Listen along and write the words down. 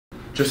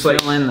Just like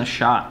fill in the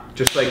shot.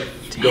 Just like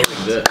go like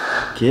this.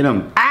 Get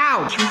him.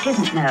 Ouch! You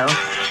didn't know.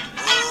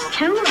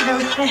 2 of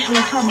those special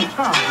atomic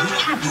bombs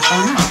haven't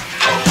gone off.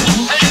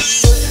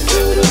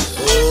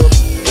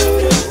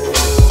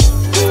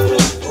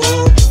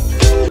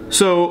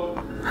 So,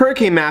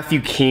 Hurricane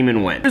Matthew came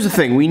and went. Here's the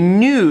thing, we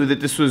knew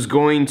that this was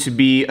going to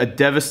be a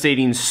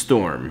devastating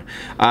storm.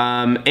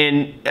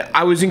 And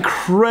I was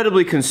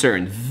incredibly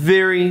concerned,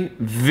 very,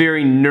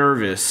 very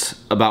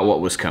nervous about what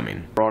was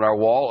coming. On our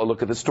wall, a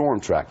look at the storm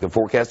track. The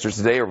forecasters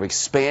today have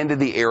expanded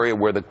the area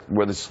where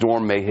the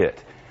storm may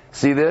hit.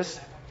 See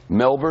this?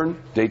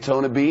 Melbourne,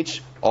 Daytona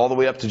Beach, all the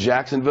way up to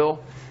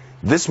Jacksonville.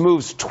 This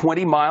moves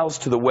 20 miles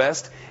to the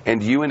west,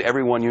 and you and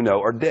everyone you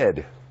know are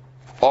dead.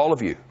 All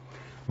of you.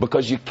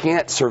 Because you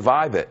can't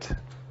survive it.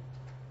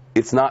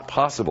 It's not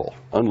possible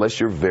unless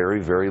you're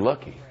very, very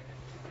lucky.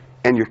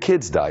 And your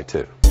kids die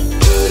too.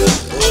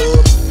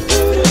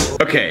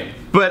 Okay,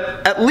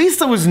 but at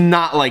least I was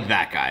not like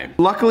that guy.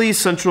 Luckily,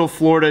 Central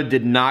Florida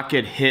did not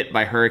get hit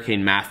by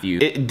Hurricane Matthew.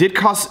 It did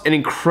cause an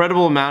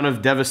incredible amount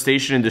of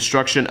devastation and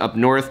destruction up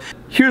north.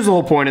 Here's the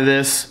whole point of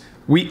this.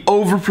 We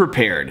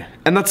over-prepared,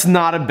 and that's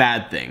not a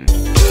bad thing.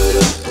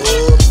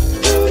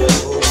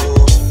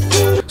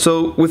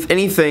 So with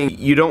anything,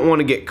 you don't want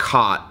to get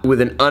caught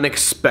with an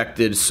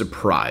unexpected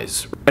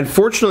surprise. And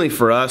fortunately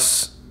for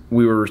us,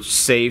 we were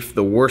safe.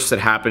 The worst that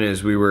happened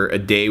is we were a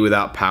day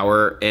without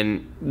power,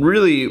 and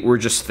really, we're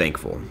just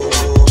thankful.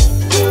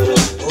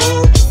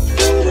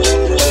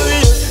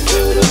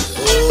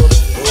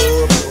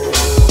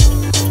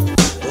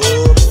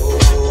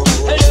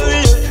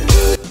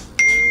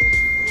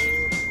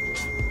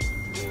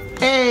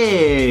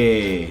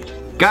 Hey,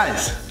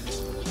 guys,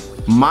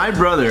 my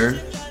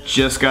brother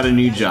just got a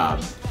new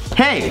job.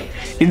 Hey,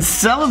 in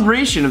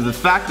celebration of the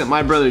fact that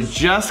my brother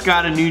just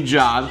got a new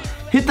job,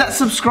 hit that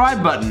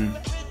subscribe button.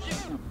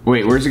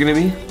 Wait, where's it gonna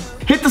be?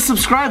 Hit the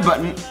subscribe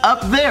button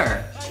up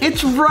there.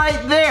 It's right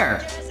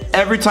there.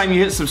 Every time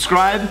you hit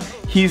subscribe,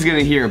 he's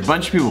gonna hear a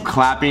bunch of people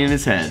clapping in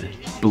his head.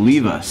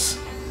 Believe us,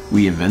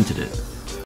 we invented it.